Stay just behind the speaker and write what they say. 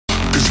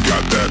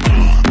got that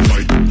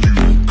like you,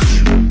 'cause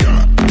you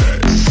got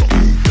that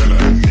something that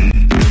I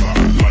need in my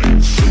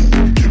life, so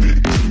give it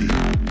to me.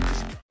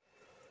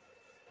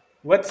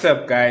 What's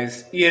up guys,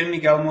 here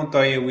Miguel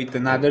Montoya with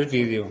another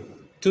video.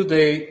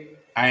 Today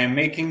I am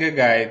making a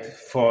guide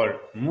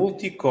for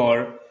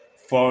Multicore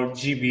for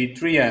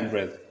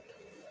GB300.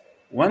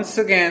 Once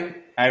again,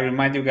 I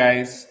remind you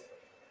guys,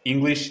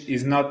 English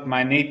is not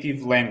my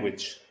native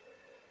language,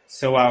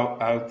 so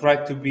I'll try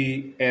to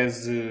be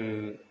as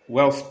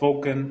well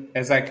spoken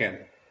as I can.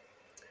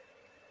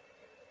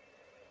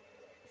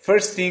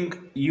 First thing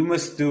you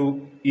must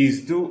do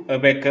is do a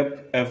backup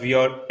of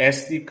your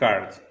SD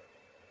card.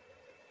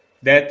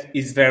 That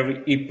is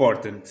very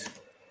important.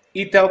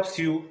 It helps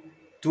you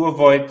to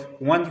avoid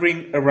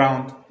wandering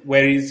around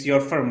where is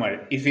your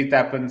firmware if it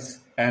happens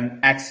an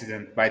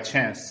accident by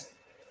chance.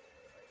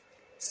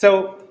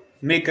 So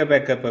make a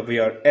backup of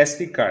your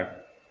SD card.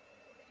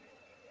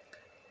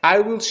 I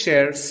will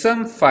share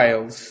some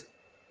files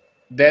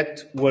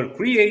that were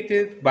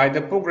created by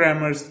the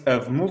programmers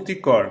of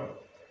Multicore,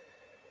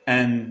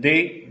 and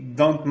they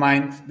don't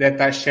mind that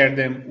I share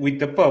them with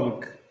the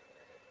public.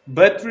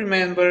 But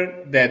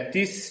remember that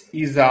this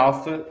is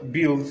alpha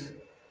build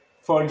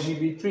for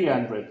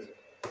GB300,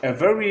 a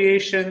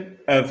variation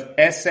of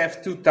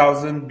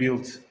SF2000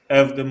 build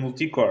of the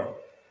Multicore.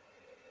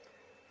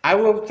 I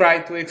will try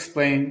to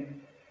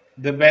explain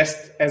the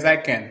best as I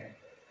can,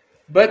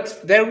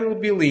 but there will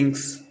be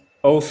links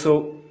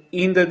also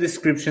in the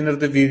description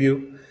of the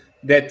video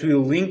that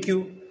will link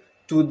you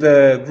to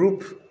the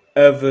group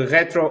of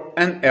retro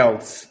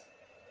handhelds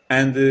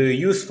and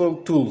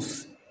useful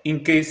tools in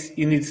case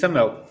you need some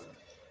help.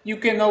 You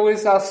can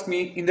always ask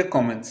me in the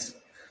comments.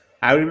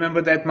 I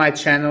remember that my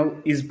channel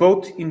is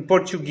both in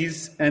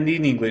Portuguese and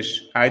in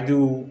English. I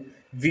do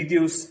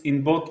videos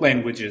in both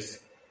languages.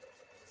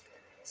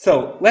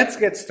 So let's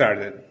get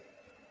started.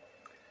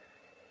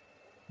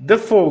 The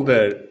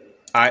folder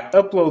I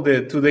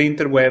uploaded to the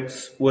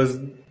interwebs was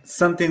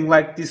something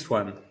like this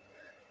one.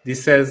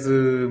 This has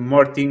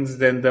more things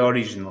than the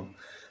original.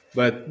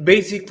 But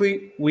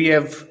basically we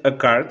have a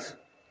card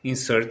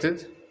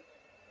inserted.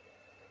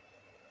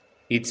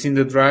 It's in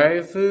the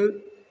drive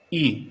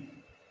E.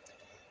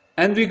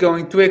 And we're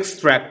going to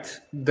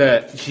extract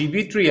the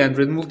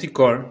GB300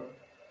 Multicore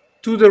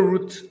to the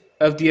root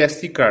of the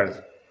SD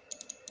card.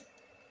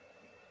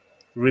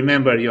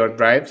 Remember your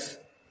drives.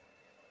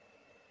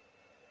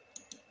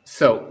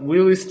 So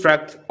we'll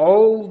extract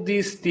all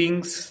these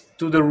things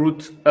to the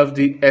root of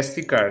the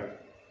SD card.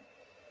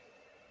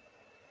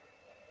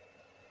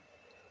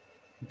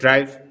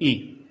 Drive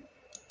E.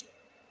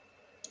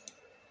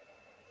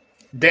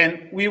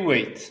 Then we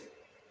wait.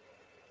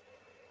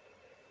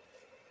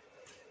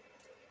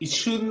 It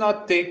should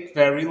not take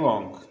very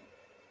long.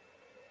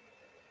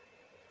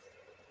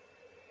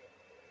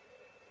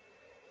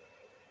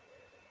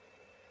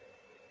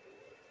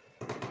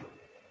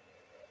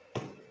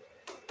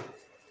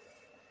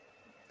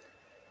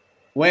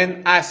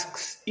 When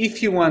asks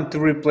if you want to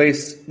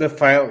replace the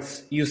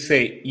files, you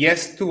say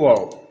yes to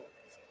all.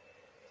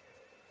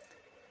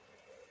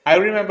 I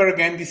remember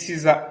again, this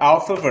is an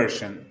alpha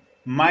version.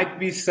 Might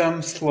be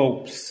some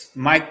slopes,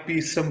 might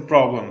be some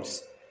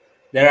problems.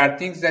 There are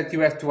things that you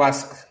have to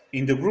ask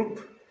in the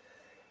group,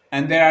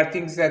 and there are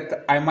things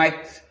that I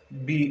might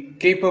be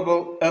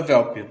capable of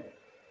helping you.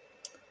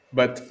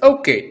 But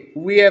okay,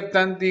 we have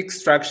done the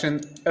extraction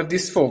of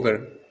this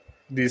folder,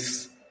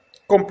 this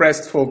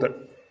compressed folder.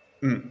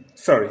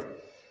 Sorry.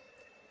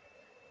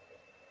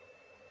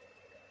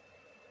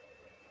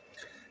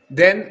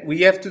 Then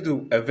we have to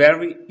do a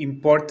very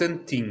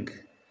important thing.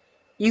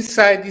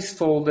 Inside this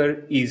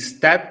folder is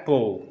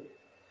Tadpole.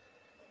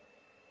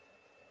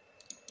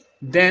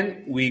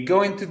 Then we're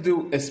going to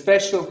do a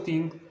special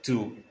thing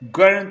to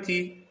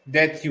guarantee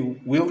that you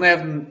will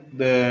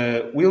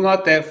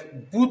not have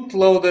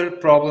bootloader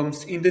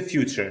problems in the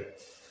future.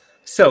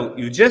 So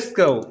you just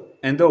go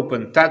and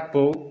open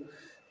Tadpole.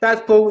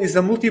 Tadpole is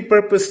a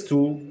multi-purpose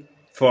tool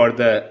for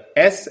the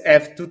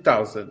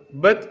SF2000,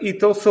 but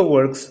it also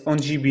works on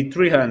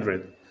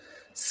GB300.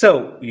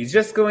 So you're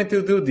just going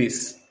to do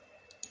this.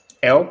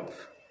 Help,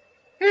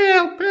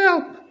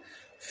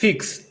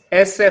 fix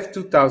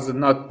SF2000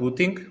 not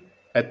booting,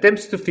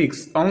 attempts to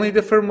fix only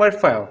the firmware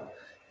file,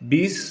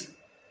 bizrv.asd.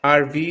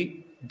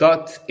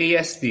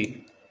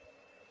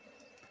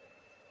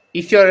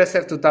 If your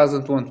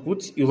SF2000 won't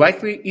boot, you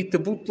likely hit a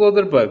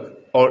bootloader bug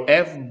or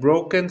have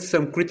broken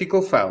some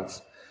critical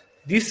files.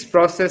 This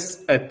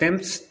process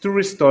attempts to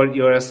restore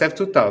your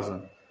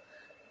SF2000.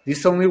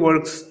 This only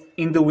works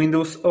in the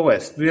Windows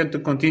OS. Do you want to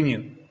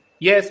continue?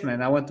 Yes,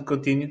 man, I want to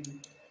continue.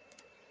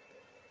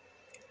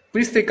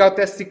 Please take out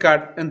SD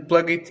card and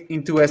plug it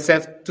into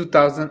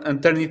SF2000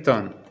 and turn it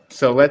on.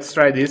 So let's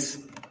try this.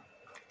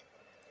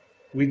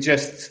 We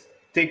just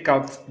take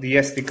out the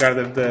SD card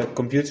of the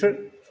computer.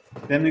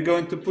 Then we're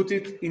going to put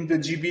it in the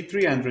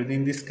GB300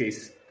 in this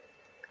case,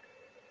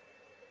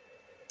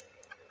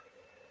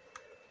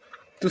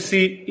 to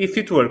see if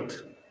it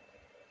worked.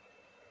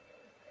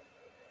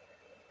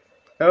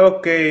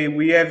 Okay,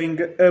 we're having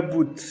a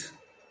boot.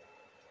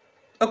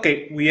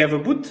 Okay, we have a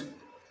boot.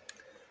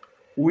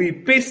 We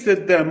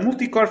pasted the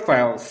multicore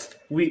files.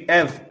 We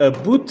have a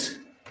boot.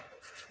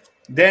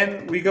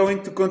 Then we're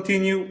going to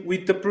continue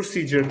with the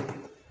procedure.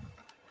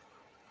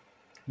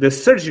 The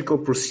surgical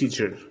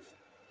procedure,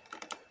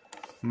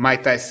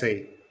 might I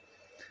say.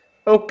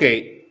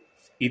 Okay,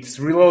 it's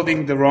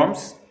reloading the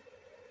ROMs.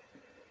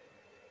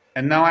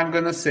 And now I'm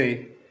gonna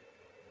say,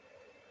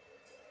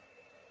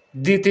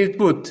 did it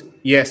boot?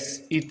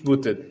 Yes, it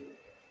booted.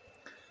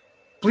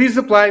 Please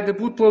apply the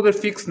bootloader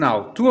fix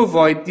now to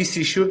avoid this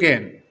issue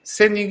again.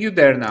 Sending you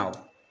there now.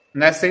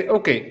 And I say,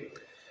 okay.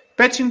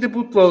 Patching the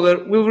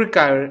bootloader will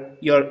require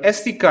your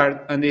SD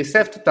card and the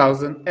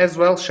SF2000 as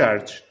well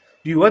charge.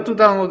 Do you want to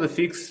download the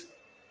fix?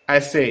 I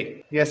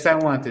say, yes, I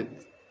want it.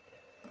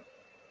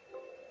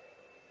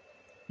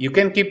 You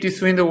can keep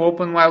this window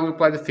open while we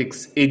apply the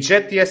fix.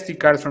 Eject the SD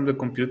card from the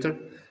computer.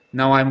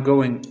 Now I'm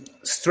going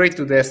straight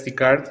to the SD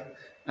card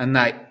and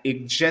I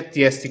eject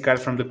the SD card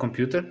from the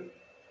computer.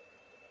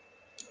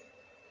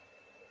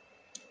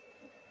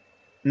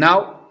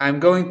 Now I'm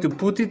going to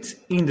put it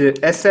in the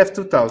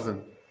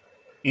SF2000.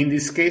 In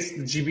this case,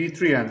 the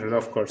GB300,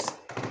 of course.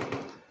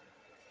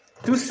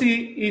 To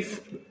see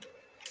if...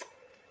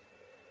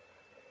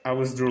 I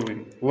was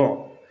drawing.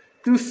 Whoa.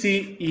 To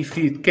see if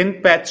it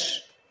can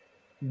patch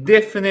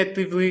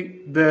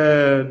definitively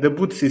the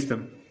boot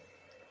system.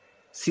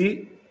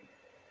 See?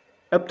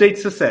 Update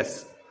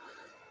success.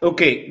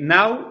 Okay,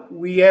 now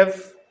we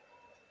have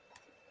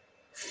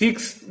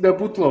fixed the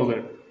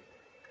bootloader.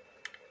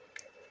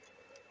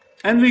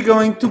 And we're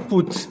going to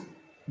put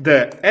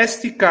the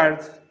SD card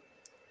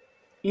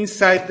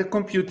inside the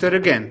computer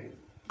again.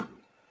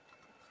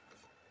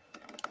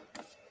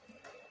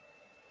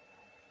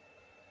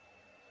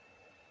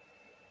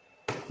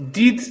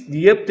 Did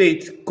the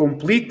update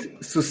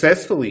complete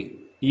successfully?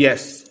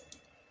 Yes.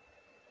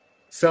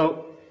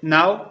 So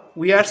now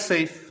we are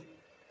safe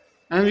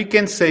and we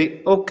can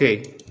say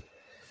okay.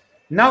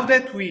 Now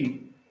that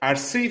we are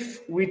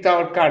safe with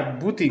our card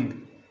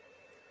booting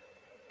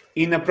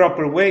in a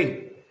proper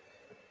way,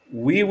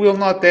 we will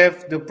not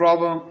have the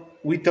problem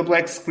with the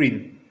black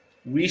screen,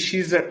 which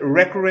is a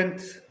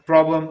recurrent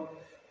problem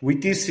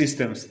with these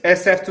systems,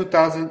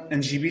 SF2000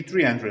 and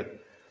GB300.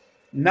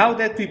 Now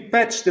that we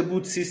patch the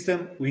boot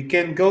system, we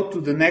can go to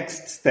the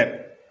next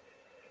step.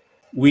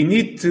 We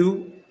need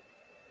to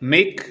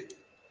make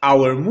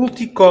our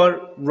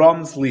multicore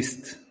ROMs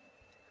list.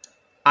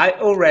 I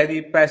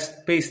already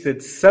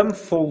pasted some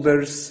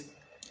folders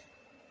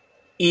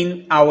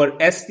in our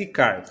SD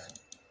card.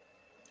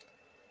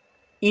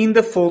 In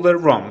the folder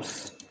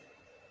ROMs,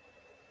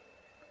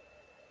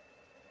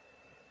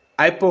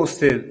 I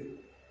posted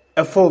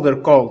a folder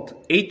called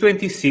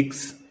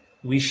A26,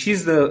 which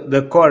is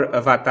the core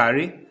of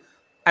Atari.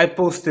 I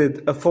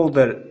posted a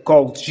folder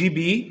called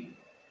GB,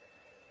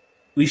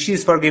 which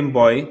is for Game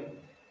Boy.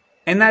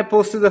 And I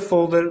posted a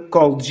folder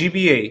called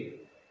GBA,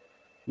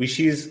 which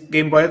is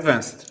Game Boy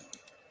Advanced.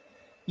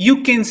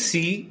 You can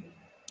see,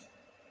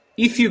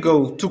 if you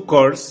go to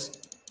cores,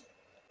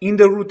 in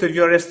the root of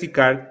your SD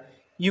card,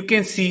 you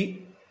can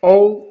see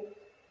all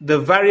the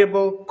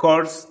variable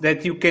cores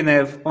that you can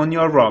have on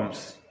your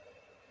ROMs.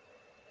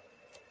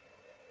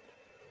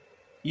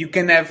 You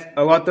can have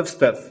a lot of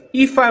stuff.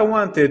 If I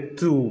wanted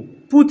to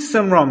put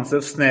some ROMs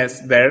of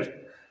SNES there,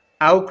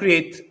 I'll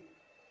create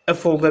a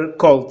folder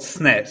called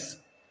SNES,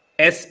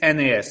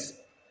 SNES,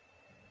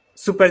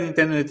 Super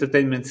Nintendo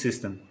Entertainment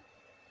System.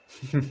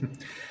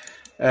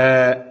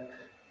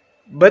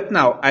 But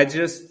now I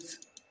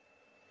just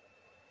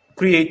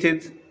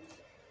created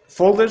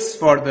folders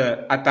for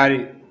the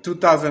Atari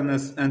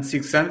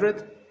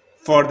 2600,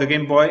 for the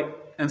Game Boy,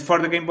 and for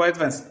the Game Boy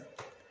Advance.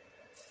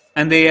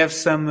 And they have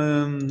some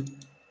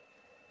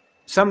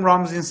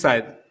ROMs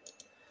inside.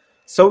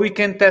 So we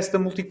can test the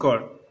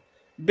multicore.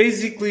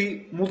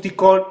 Basically,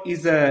 multicore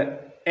is an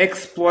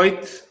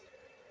exploit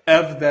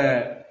of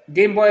the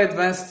Game Boy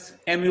Advance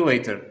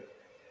emulator.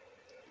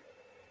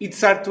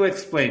 It's hard to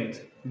explain,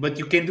 but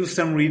you can do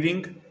some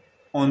reading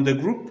on the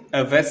group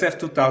of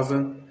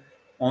SF2000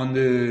 on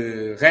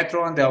the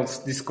Retro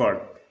Handhelds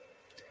Discord.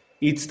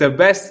 It's the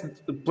best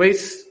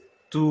place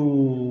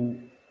to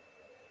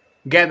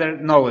gather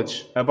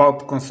knowledge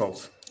about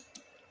consoles.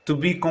 To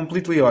be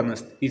completely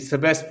honest, it's the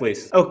best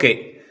place.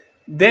 Okay,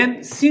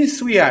 then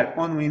since we are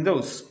on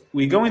Windows,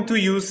 we're going to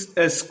use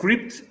a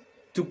script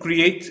to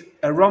create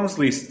a ROMs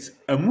list,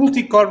 a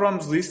multi-core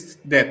ROMs list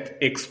that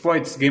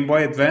exploits Game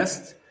Boy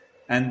Advanced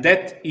and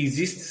that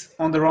exists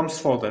on the ROMs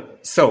folder.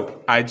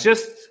 So I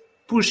just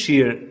push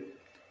here,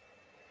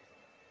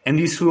 and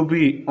this will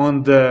be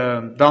on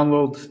the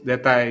download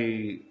that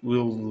I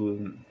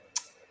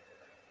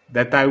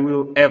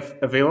will have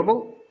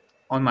available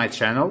on my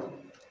channel.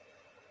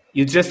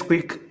 You just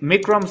click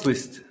Make ROMs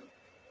List.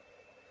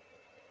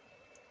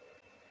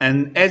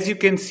 And as you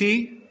can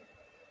see,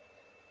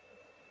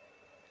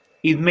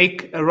 it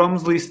make a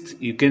ROMs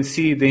list. You can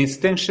see the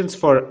extensions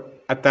for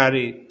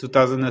Atari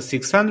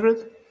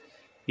 2600.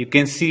 You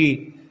can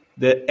see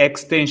the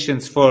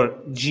extensions for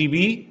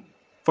GB,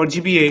 for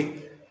GBA.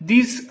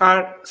 These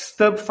are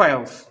stub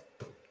files.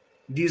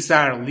 these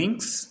are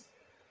links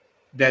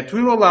that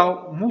will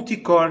allow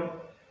Multicore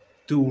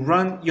to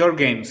run your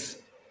games.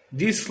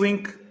 This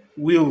link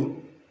will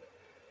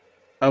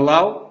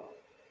allow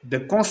the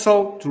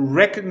console to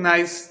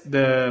recognize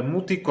the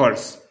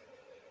multicores,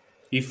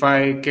 if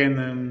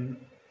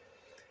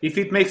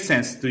it makes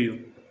sense to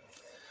you.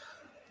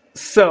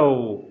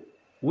 So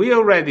we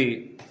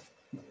already,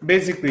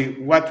 basically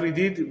what we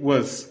did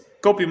was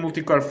copy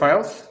multicore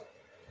files,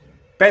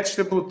 patch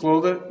the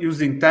bootloader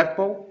using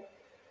Tadpole,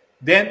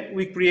 then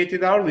we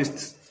created our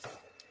lists.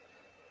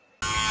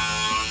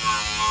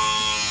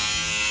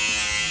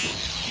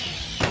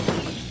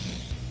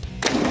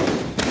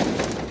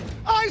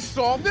 I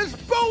sawed this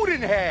boat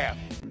in half!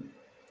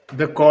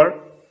 The core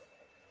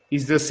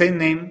is the same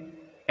name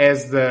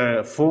as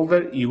the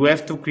folder you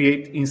have to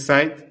create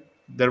inside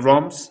the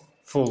ROMs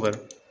folder.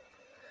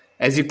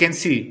 As you can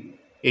see,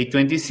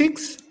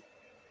 826,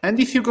 and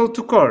if you go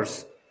to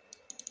cores,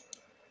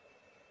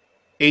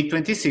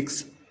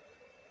 826.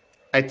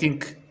 I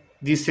think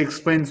this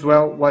explains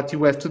well what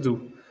you have to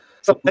do.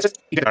 So let's just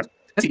iterate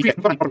and see if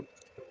we have.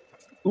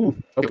 Ooh,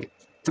 okay.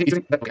 Okay,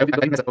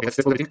 let's just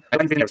everything. I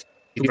don't errors.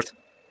 It will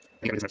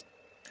be first.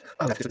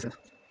 Oh, that's good.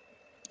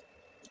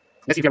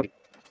 Let's see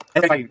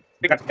if I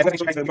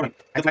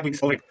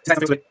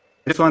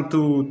just want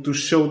to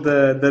show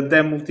the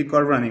damn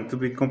multicore running, to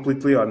be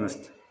completely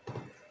honest.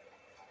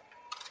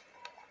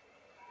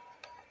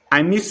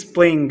 I miss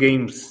playing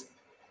games,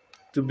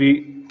 to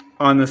be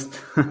honest.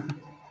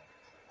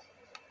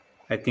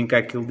 I think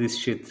I killed this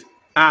shit.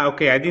 Ah,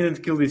 okay, I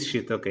didn't kill this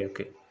shit. Okay.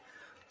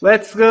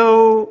 Let's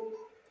go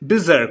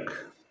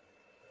Berserk.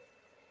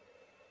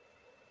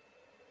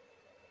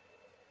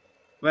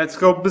 Let's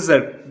go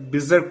Berserk.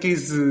 Berserk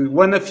is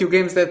one of few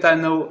games that I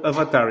know of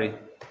Atari.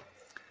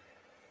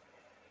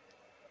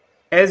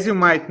 As you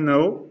might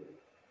know,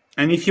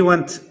 and if you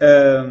want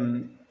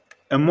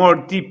a more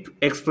deep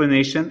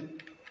explanation,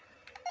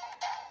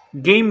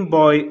 Game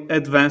Boy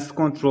Advance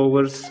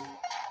controllers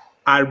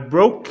are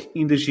broke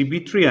in the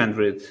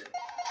GB300.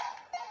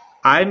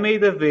 I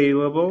made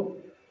available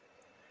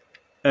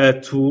a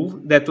tool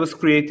that was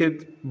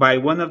created by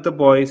one of the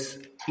boys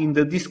in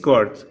the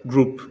Discord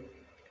group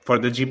for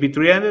the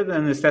GB300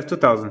 and the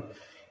SF2000.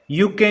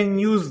 You can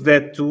use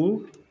that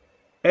tool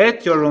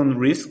at your own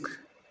risk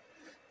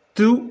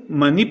to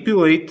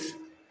manipulate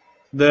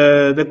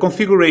the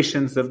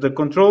configurations of the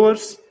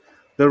controllers,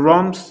 the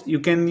ROMs. You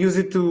can use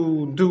it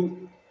to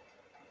do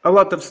a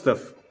lot of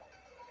stuff.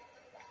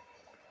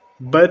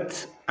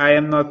 But I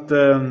am not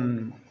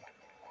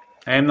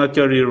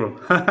your hero.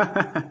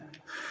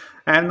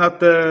 I am not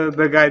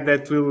the guy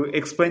that will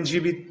explain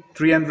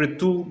GB300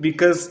 tool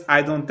because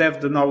I don't have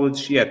the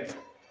knowledge yet.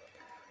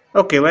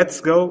 Okay, let's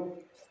go.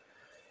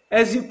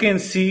 As you can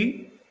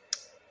see,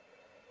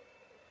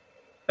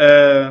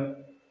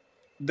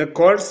 the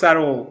cores are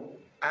all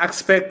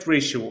aspect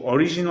ratio,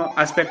 original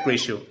aspect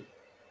ratio.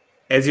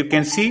 As you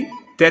can see,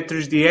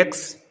 Tetris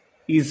DX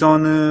is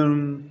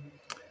on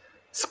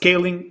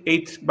scaling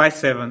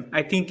 8:7.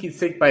 I think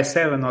it's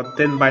 8:7 or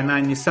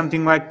 10:9, is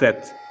something like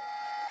that.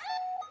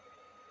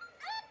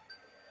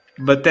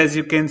 But as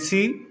you can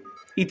see,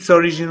 it's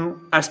original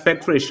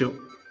aspect ratio,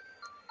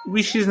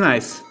 which is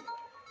nice.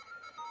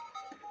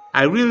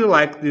 I really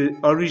like the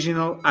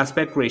original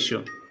aspect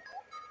ratio.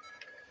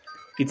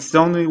 It's the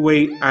only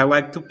way I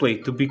like to play,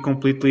 to be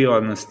completely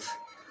honest.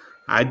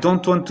 I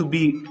don't want to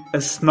be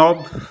a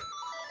snob,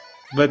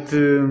 but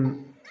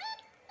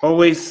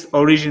always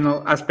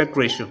original aspect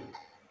ratio.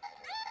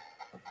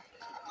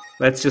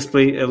 Let's just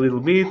play a little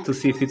bit to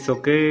see if it's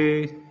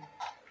okay.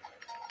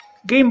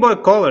 Game Boy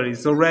Color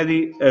is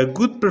already a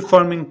good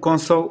performing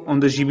console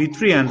on the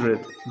GB300,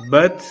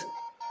 but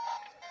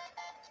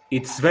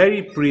it's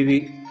very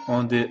pretty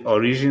on the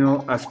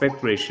original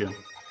aspect ratio.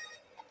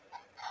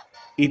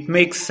 It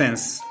makes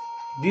sense.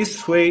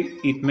 This way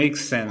it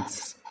makes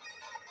sense.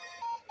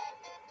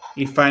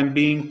 If I'm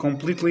being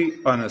completely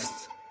honest.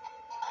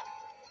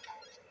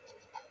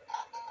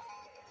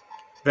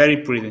 Very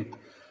pretty.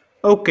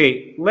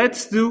 Okay,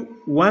 let's do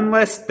one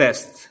last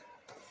test.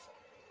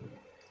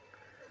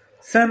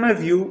 Some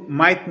of you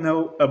might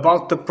know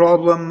about the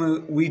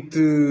problem with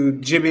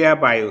GBA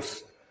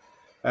BIOS.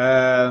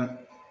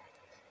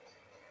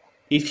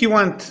 If you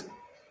want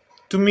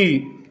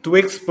me to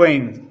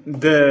explain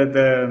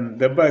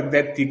the bug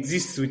that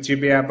exists with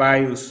GBA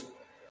BIOS,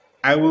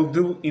 I will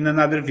do in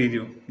another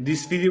video.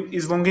 This video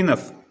is long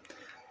enough,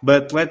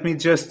 but let me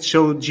just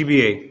show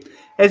GBA.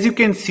 As you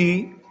can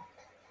see,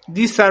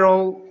 these are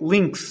all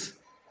links.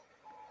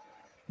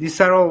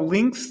 These are all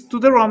links to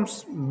the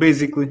ROMs,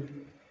 basically.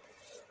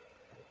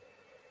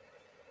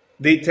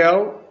 They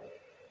tell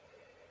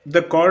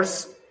the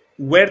cores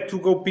where to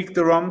go pick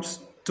the ROMs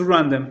to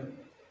run them.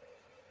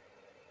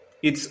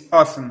 It's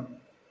awesome.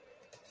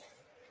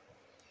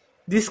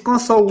 This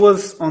console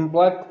was on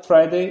Black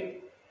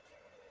Friday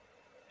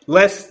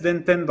less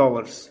than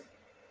 $10.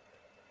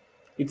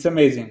 It's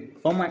amazing.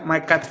 Oh, my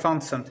cat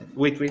found something.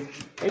 Wait.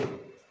 Hey.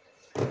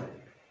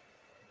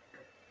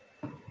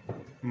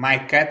 My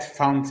cat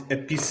found a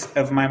piece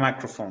of my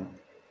microphone.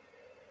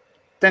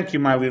 Thank you,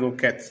 my little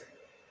cat.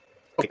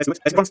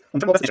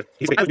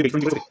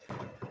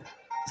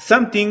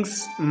 Some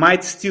things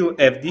might still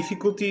have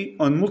difficulty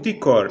on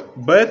Multicore,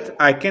 but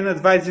I can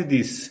advise you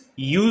this.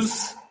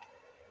 Use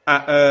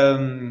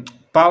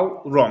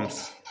PAL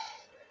ROMs.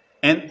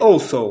 And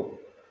also,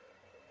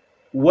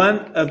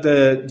 one of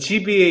the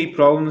GBA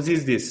problems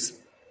is this.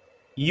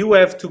 You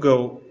have to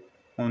go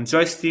on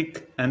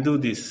joystick and do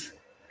this.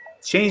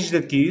 Change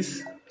the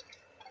keys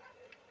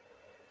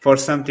for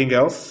something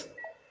else.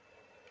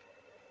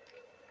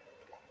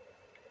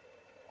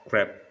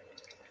 Crap.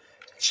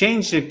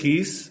 Change the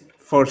keys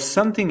for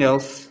something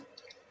else,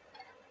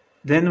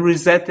 then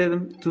reset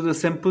them to the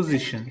same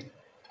position.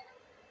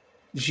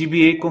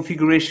 GBA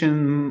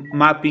configuration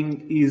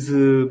mapping is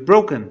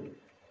broken.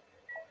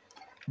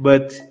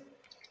 But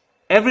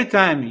every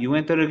time you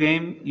enter a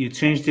game, you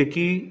change the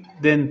key,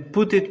 then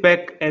put it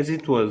back as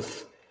it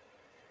was.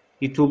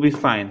 It will be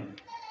fine.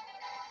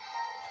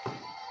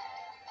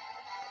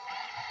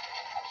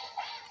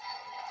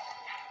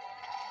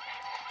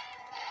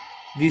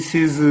 This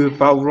is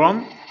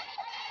PAL-ROM.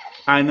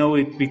 I know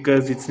it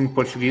because it's in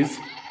Portuguese.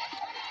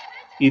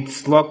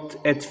 It's locked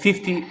at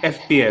 50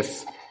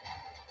 FPS.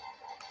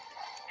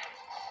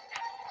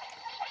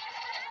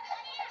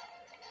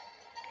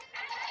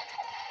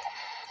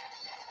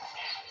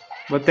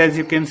 But as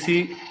you can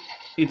see,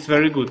 it's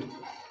very good.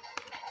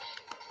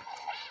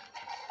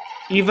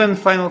 Even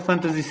Final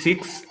Fantasy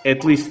VI,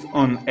 at least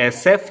on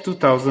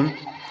SF2000,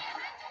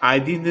 I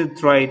didn't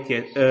try it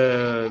yet,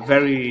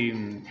 very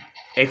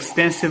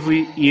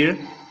extensively here,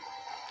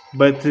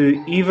 but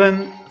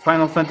even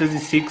Final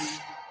Fantasy VI,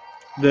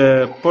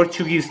 the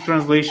Portuguese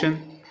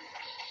translation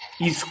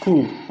is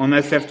cool on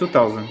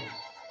SF2000.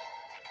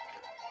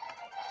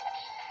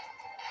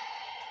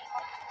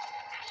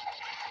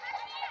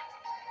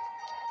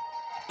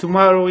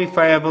 Tomorrow, if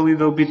I have a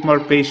little bit more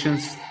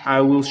patience,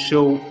 I will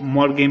show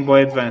more Game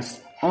Boy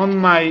Advance on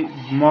my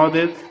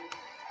modded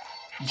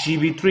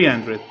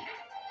GB300.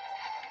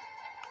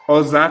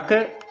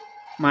 Osaka,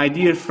 my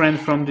dear friend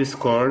from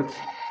Discord,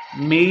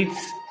 made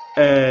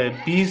a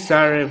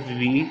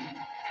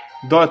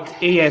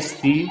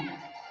bizarrevv.ast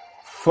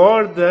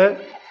for the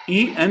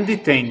and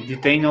Detain.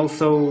 Detain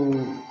also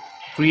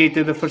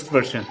created the first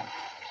version,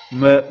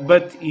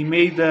 but he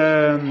made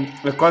a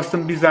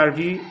custom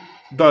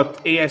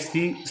bizarrevv.ast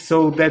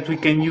so that we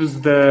can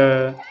use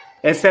the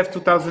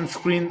SF2000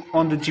 screen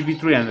on the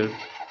GB300,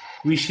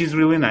 which is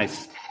really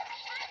nice.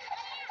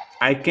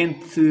 I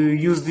can't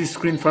use this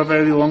screen for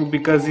very long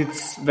because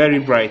it's very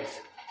bright,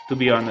 to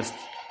be honest.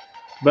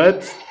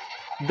 But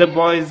the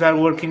boys are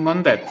working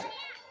on that.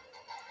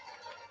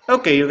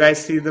 Okay, you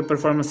guys see the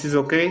performance is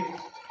okay?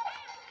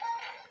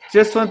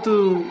 Just want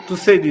to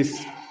say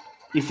this.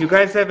 If you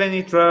guys have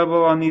any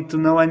trouble or need to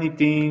know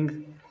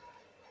anything,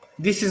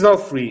 this is all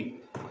free.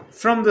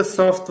 From the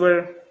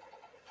software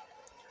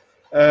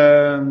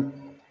to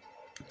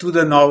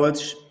the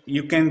knowledge,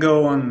 you can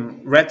go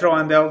on Retro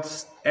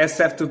Handhelds,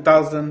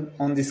 SF2000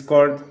 on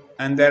Discord,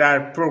 and there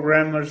are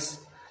programmers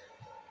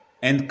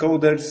and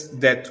coders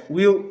that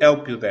will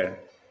help you there.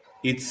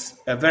 It's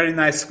a very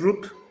nice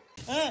group.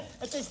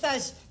 Até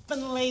estás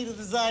paneleiro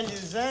dos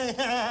olhos.